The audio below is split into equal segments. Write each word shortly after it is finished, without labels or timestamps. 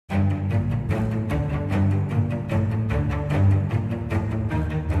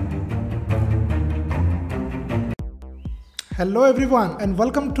Hello everyone and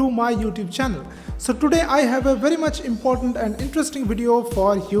welcome to my YouTube channel. So today I have a very much important and interesting video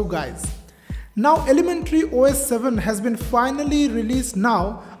for you guys. Now Elementary OS 7 has been finally released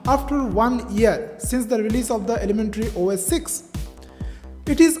now after 1 year since the release of the Elementary OS 6.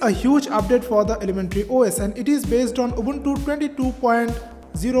 It is a huge update for the Elementary OS and it is based on Ubuntu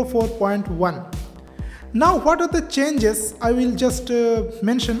 22.04.1. Now what are the changes I will just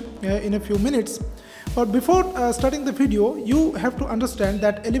mention in a few minutes. But before starting the video, you have to understand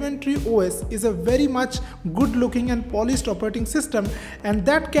that Elementary OS is a very much good looking and polished operating system, and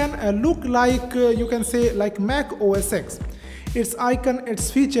that can look like you can say like Mac OS X. Its icon, its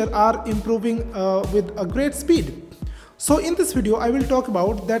feature are improving with a great speed. So in this video I will talk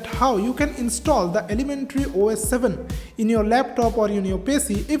about that how you can install the Elementary OS 7 in your laptop or in your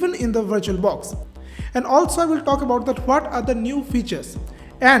PC, even in the Virtualbox. And also I will talk about that what are the new features.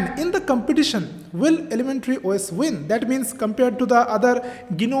 And in the competition, will Elementary OS win? That means compared to the other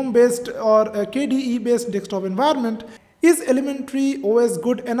GNOME based or KDE based desktop environment, is Elementary OS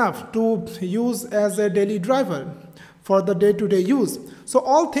good enough to use as a daily driver for the day-to-day use? So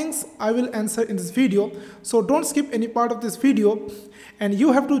all things I will answer in this video. So don't skip any part of this video. And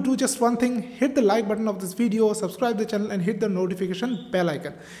you have to do just one thing: hit the like button of this video, subscribe the channel and hit the notification bell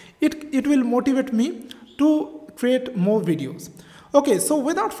icon. It will motivate me to create more videos. Okay, so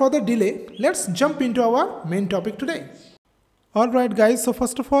without further delay, let's jump into our main topic today. Alright guys, so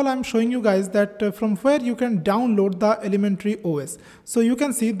first of all I'm showing you guys that from where you can download the Elementary OS. So you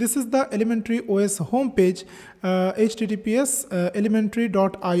can see this is the Elementary OS homepage, https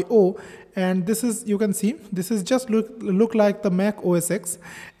elementary.io, and this is, you can see, this is just look like the Mac OS X.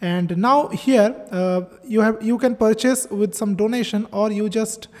 And now here you can purchase with some donation, or you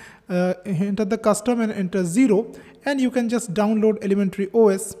just enter the custom and enter 0, and you can just download Elementary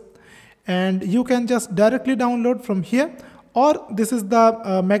OS, and you can just directly download from here, or this is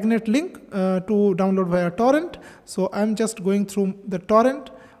the magnet link to download via torrent. So I'm just going through the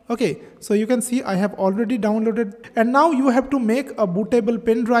torrent. Okay, so you can see I have already downloaded, and now you have to make a bootable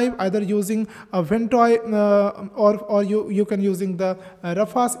pen drive, either using a Ventoy or you can using the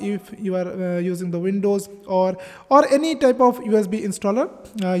Rufus if you are using the Windows, or any type of USB installer,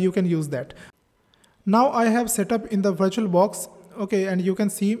 you can use that. Now I have set up in the Virtualbox. Okay, and you can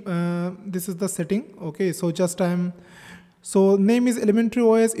see this is the setting. Okay, so so name is Elementary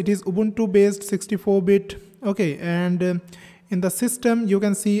OS, it is Ubuntu based 64-bit. Okay, and in the system you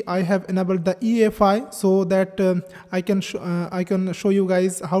can see I have enabled the UEFI so that I can show you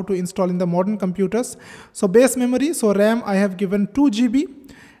guys how to install in the modern computers. So base memory, so RAM I have given 2 GB,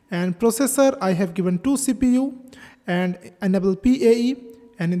 and processor I have given 2 CPU, and enable PAE,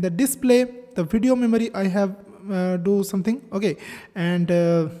 and in the display the video memory I have do something. Okay, and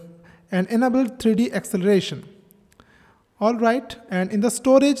enable 3D acceleration. All right, and in the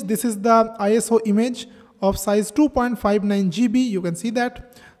storage, this is the ISO image of size 2.59 GB. You can see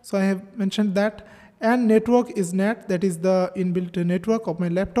that. So I have mentioned that. And network is NAT, that is the inbuilt network of my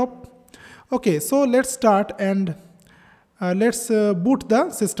laptop. Okay, so let's start and let's boot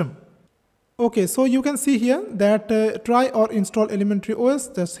the system. Okay, so you can see here that try or install Elementary OS.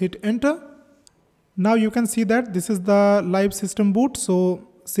 Just hit enter. Now you can see that this is the live system boot. So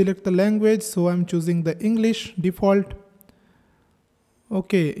select the language. So I'm choosing the English default.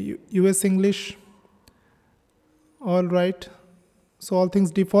 Okay, US English. All right, so all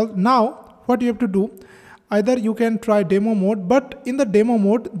things default. Now what you have to do, either you can try demo mode, but in the demo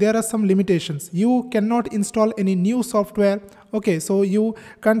mode there are some limitations. You cannot install any new software. Okay, so you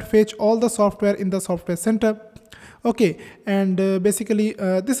can't fetch all the software in the software center. Okay, and basically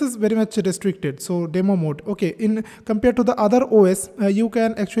this is very much restricted. So demo mode. Okay, in compared to the other OS, you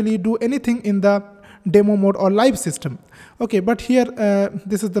can actually do anything in the demo mode or live system. Okay, but here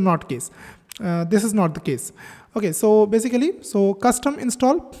this is the not case. This is not the case. Okay, so basically, so custom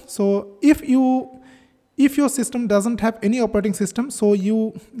install. So if your system doesn't have any operating system, so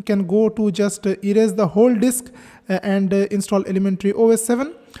you can go to just erase the whole disk and install Elementary OS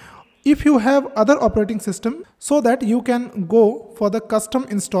 7. If you have other operating system, so that you can go for the custom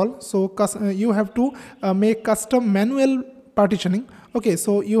install. So you have to make custom manual partitioning. Okay,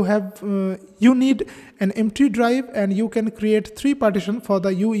 so you need an empty drive, and you can create 3 partition for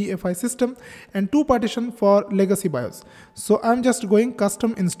the UEFI system and 2 partition for legacy BIOS. So I'm just going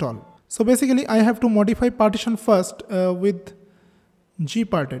custom install. So basically I have to modify partition first with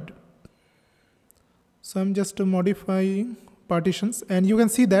gparted. So I'm just modifying partitions, and you can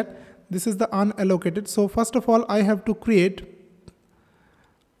see that this is the unallocated. So first of all I have to create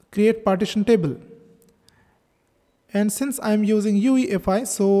partition table. And since I am using UEFI,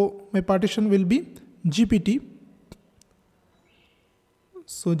 so my partition will be GPT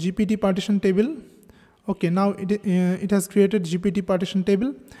So GPT partition table. Okay, now it has created GPT partition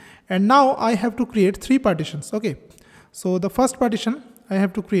table, and now I have to create 3 partitions. Okay, so the first partition I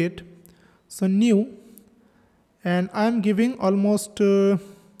have to create, so new, and I am giving almost 20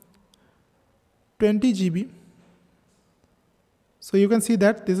 GB. So you can see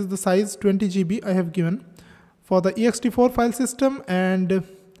that this is the size 20 GB I have given for the ext4 file system. And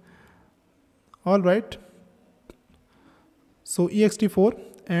all right, so ext4,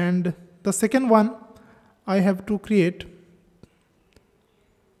 and the second one I have to create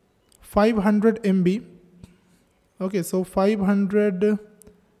 500 MB. Okay, so 500,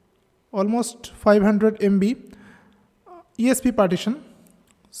 almost 500 MB ESP partition.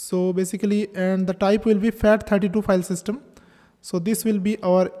 So basically, and the type will be FAT32 file system. So this will be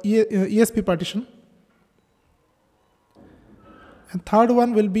our ESP partition. And third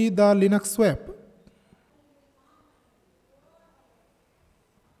one will be the Linux swap.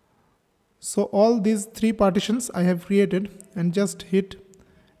 So all these 3 partitions I have created, and just hit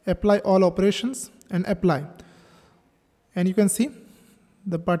apply all operations and apply. And you can see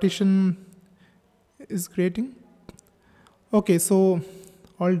the partition is creating. Okay, so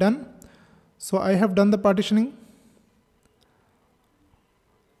all done. So I have done the partitioning.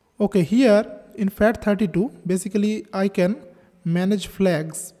 Okay, here in FAT32, basically I can manage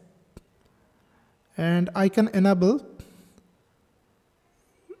flags, and I can enable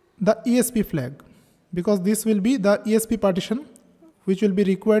the ESP flag, because this will be the ESP partition which will be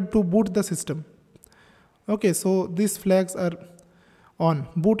required to boot the system. Okay, so these flags are on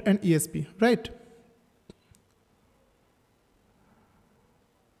boot and ESP, right?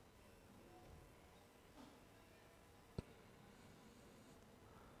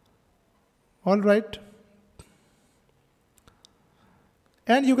 All right,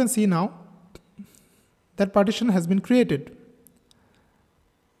 and you can see now that partition has been created.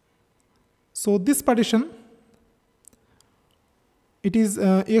 So this partition, it is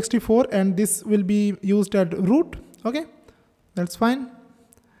ext4, and this will be used at root. Okay, that's fine.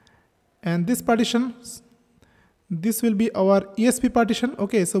 And this partition, this will be our ESP partition.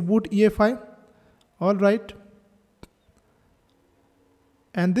 Okay, so boot UEFI. All right,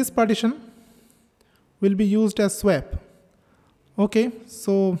 and this partition will be used as swap. Okay,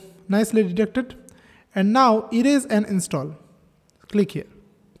 so nicely detected. And now erase and install. Click here.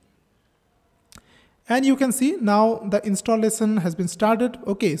 And you can see now the installation has been started.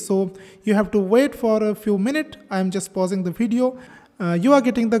 Okay, so you have to wait for a few minutes. I am just pausing the video. You are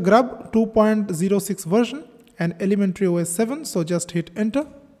getting the Grub 2.06 version and elementary OS 7. So just hit enter.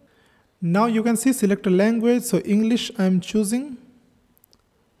 Now you can see select a language. So English I am choosing.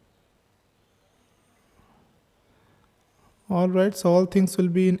 All right, so all things will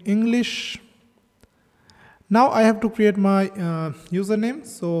be in English. Now I have to create my username.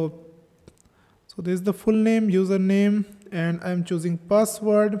 So this is the full name, username, and I am choosing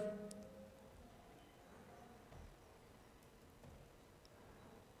password.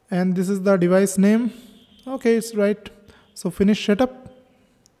 And this is the device name. Okay, it's right. So finish setup.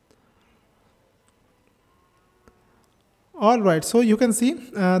 All right, so you can see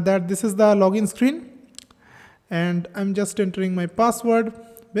that this is the login screen. And I'm just entering my password.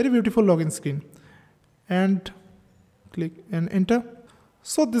 Very beautiful login screen. And click and enter.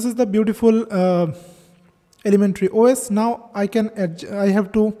 So this is the beautiful elementary OS. Now I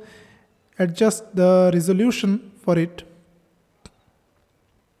have to adjust the resolution for it.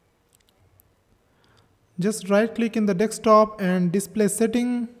 Just right click in the desktop and display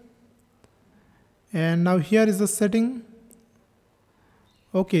setting. And now here is the setting.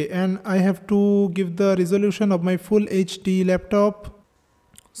 Okay, and I have to give the resolution of my full HD laptop.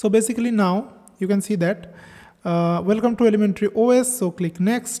 So basically now you can see that welcome to elementary OS. So click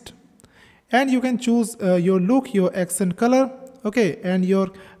next, and you can choose your look, your accent color, okay, and your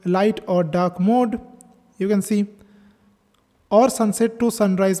light or dark mode. You can see, or sunset to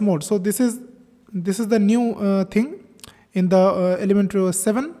sunrise mode. So this is the new thing in the elementary OS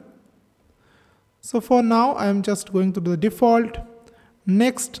 7. So for now I am just going to the default.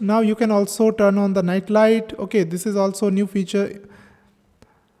 Next, now you can also turn on the night light. Okay, this is also a new feature.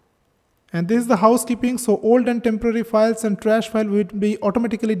 And this is the housekeeping. So old and temporary files and trash file will be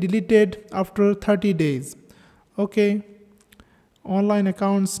automatically deleted after 30 days. Okay, online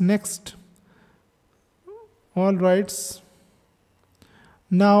accounts, next. All right.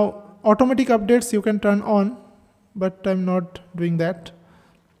 Now automatic updates you can turn on, but I'm not doing that.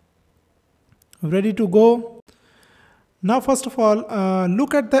 Ready to go. Now first of all,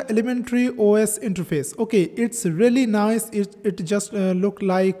 look at the elementary OS interface. Okay, it's really nice. It just look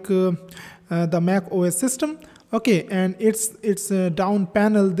like the Mac OS system. Okay, and it's down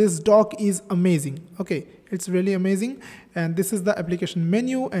panel. This dock is amazing. Okay, it's really amazing. And this is the application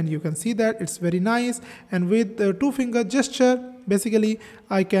menu, and you can see that it's very nice. And with the 2-finger gesture, basically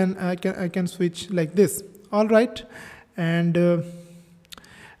I can switch like this. All right, and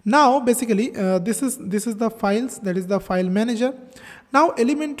now basically this is the files, that is the file manager. Now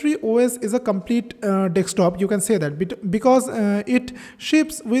Elementary OS is a complete desktop, you can say that, because it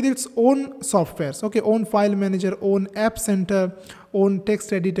ships with its own softwares, okay, own file manager, own AppCenter, own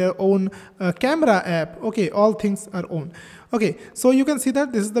text editor, own camera app, okay, all things are own. Okay, so you can see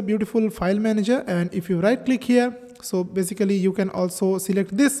that this is the beautiful file manager, and if you right click here, so basically you can also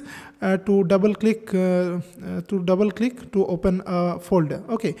select this to double click to open a folder.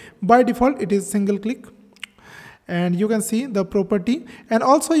 Okay, by default it is single click, and you can see the property, and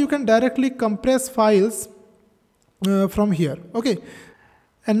also you can directly compress files from here. Okay,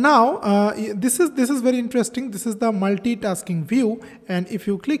 and now this is very interesting. This is the multitasking view, and if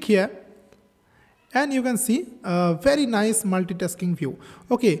you click here, and you can see a very nice multitasking view.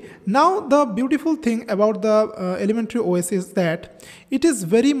 Okay, now the beautiful thing about the Elementary OS is that it is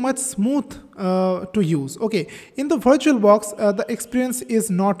very much smooth to use. Okay, in the Virtualbox the experience is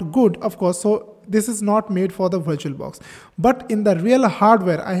not good, of course, so this is not made for the Virtualbox, but in the real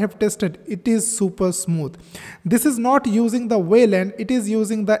hardware I have tested, it is super smooth. This is not using the Wayland, it is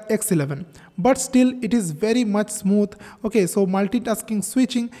using the X11, but still it is very much smooth. Okay, so multitasking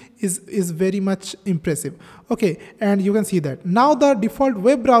switching is very much impressive. Okay, and you can see that now the default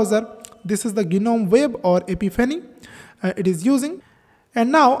web browser, this is the GNOME Web or Epiphany it is using. And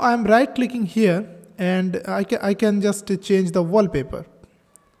now I am right clicking here, and I can just change the wallpaper.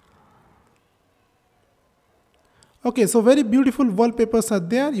 Okay, so very beautiful wallpapers are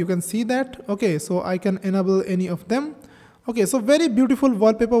there, you can see that. Okay, so I can enable any of them. Okay, so very beautiful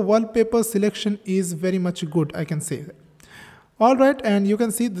wallpaper selection is very much good, I can say. All right, and you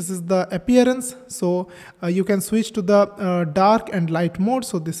can see this is the appearance. So you can switch to the dark and light mode.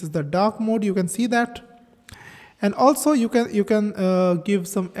 So this is the dark mode, you can see that. And also you can give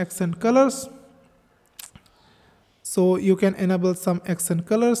some accent colors. So you can enable some accent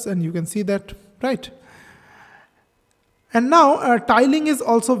colors, and you can see that, right? And now tiling is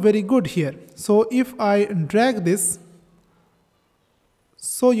also very good here. So if I drag this,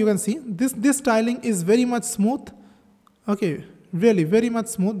 so you can see this tiling is very much smooth. Okay, really very much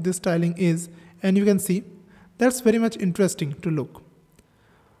smooth this tiling is, and you can see that's very much interesting to look.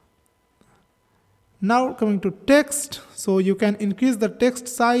 Now coming to text, so you can increase the text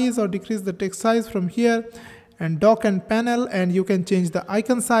size or decrease the text size from here, and dock and panel, and you can change the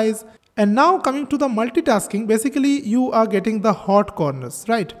icon size. And now coming to the multitasking, basically you are getting the hot corners,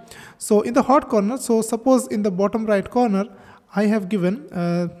 right? So in the hot corner, so suppose in the bottom right corner I have given,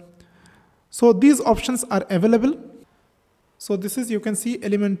 so these options are available. So this is, you can see,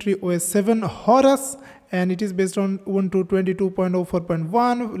 Elementary OS 7 Horus, and it is based on Ubuntu 22.04.1,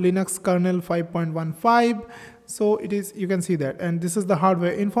 Linux kernel 5.15. So it is, you can see that, and this is the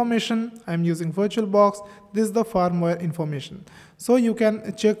hardware information. I'm using Virtualbox. This is the firmware information. So you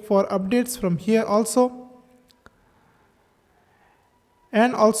can check for updates from here also.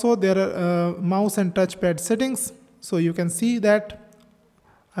 And also there are mouse and touchpad settings. So you can see that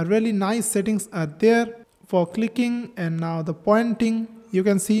a really nice settings are there for clicking, and now the pointing. You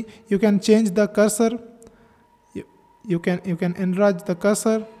can see you can change the cursor. You can enlarge the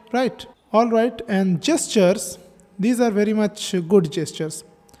cursor, right? All right, and gestures, these are very much good gestures.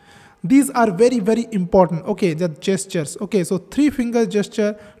 These are very, very important. Okay, the gestures. Okay, so 3-finger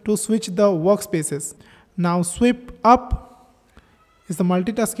gesture to switch the workspaces. Now sweep up is the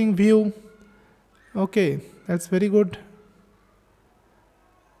multitasking view. Okay, that's very good.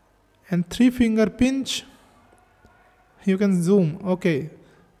 And 3-finger pinch, you can zoom. Okay,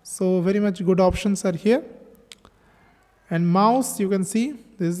 so very much good options are here. And mouse, you can see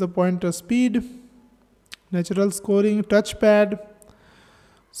this is the pointer speed, natural scoring, touchpad.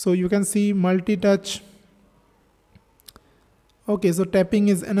 So you can see multi-touch. Okay, so tapping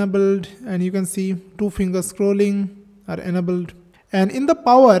is enabled, and you can see 2-finger scrolling are enabled. And in the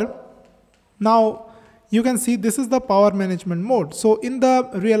power, now you can see this is the power management mode. So in the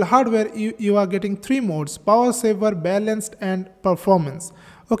real hardware, you are getting 3 modes: power saver, balanced, and performance.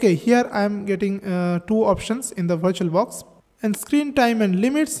 Okay, here I am getting 2 options in the Virtualbox. And screen time and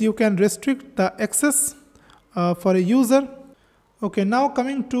limits, you can restrict the access for a user. Okay, now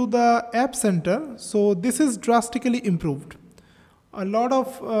coming to the AppCenter, so this is drastically improved. A lot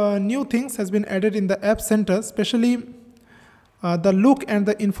of new things has been added in the AppCenter, especially the look and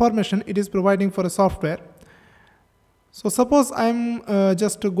the information it is providing for a software. So suppose I'm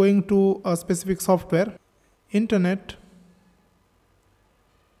just going to a specific software. internet,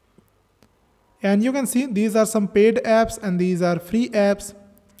 and you can see these are some paid apps and these are free apps.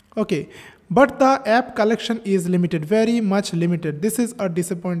 Okay, but the app collection is limited, very much limited. This is a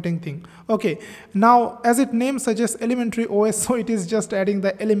disappointing thing. Okay, now as its name suggests, elementary OS, so it is just adding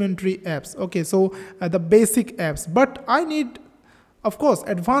the elementary apps. Okay, so the basic apps, but I need, of course,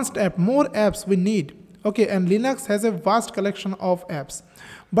 advanced app, more apps we need. Okay, and Linux has a vast collection of apps,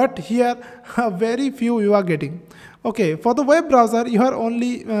 but here very few you are getting. Okay, for the web browser, you are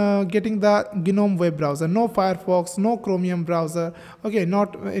only getting the GNOME web browser, no Firefox, no Chromium browser, okay,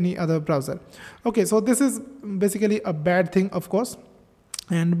 not any other browser. Okay, so this is basically a bad thing, of course.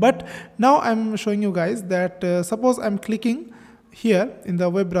 But now I'm showing you guys that suppose I'm clicking here in the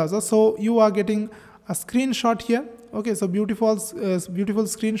web browser, so you are getting a screenshot here. Okay, so beautiful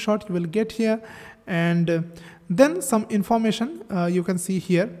screenshot you will get here, and then some information you can see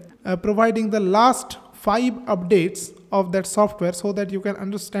here, providing the last 5 updates of that software, so that you can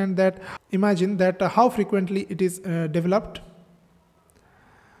understand that, imagine that how frequently it is developed.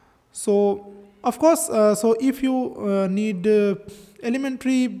 So of course, so if you need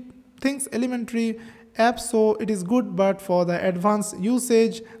elementary things, elementary apps, so it is good, but for the advanced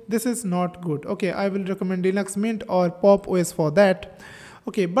usage this is not good. Okay, I will recommend Linuxmint or Pop OS for that.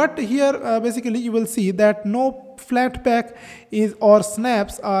 Okay, but here basically you will see that no Flatpak is or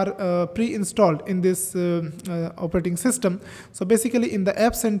snaps are pre-installed in this operating system. So basically in the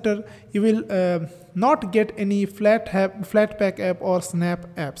AppCenter you will not get any Flatpak app or snap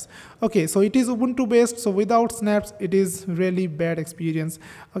apps. Okay, so it is Ubuntu based, so without snaps it is really bad experience.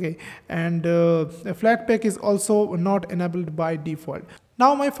 Okay, and Flatpak is also not enabled by default.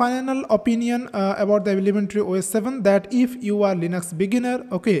 Now my final opinion about the elementary OS 7, that if you are Linux beginner,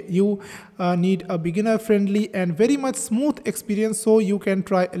 okay, you need a beginner friendly and very much smooth experience, so you can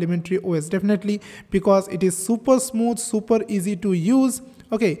try elementary OS definitely, because it is super smooth, super easy to use.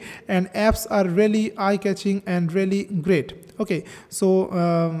 Okay, and apps are really eye-catching and really great. Okay,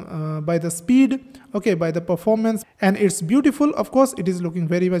 so by the speed, okay, by the performance, and it's beautiful. Of course, it is looking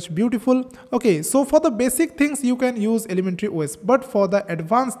very much beautiful. Okay, so for the basic things you can use elementary OS, but for the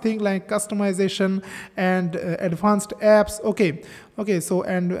advanced thing like customization and advanced apps, okay, so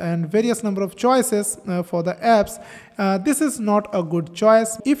and various number of choices for the apps, this is not a good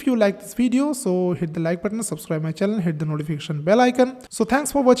choice. If you like this video, so hit the like button, subscribe my channel, hit the notification bell icon. So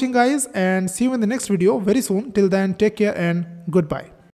thanks for watching guys, and see you in the next video very soon. Till then, take care and goodbye.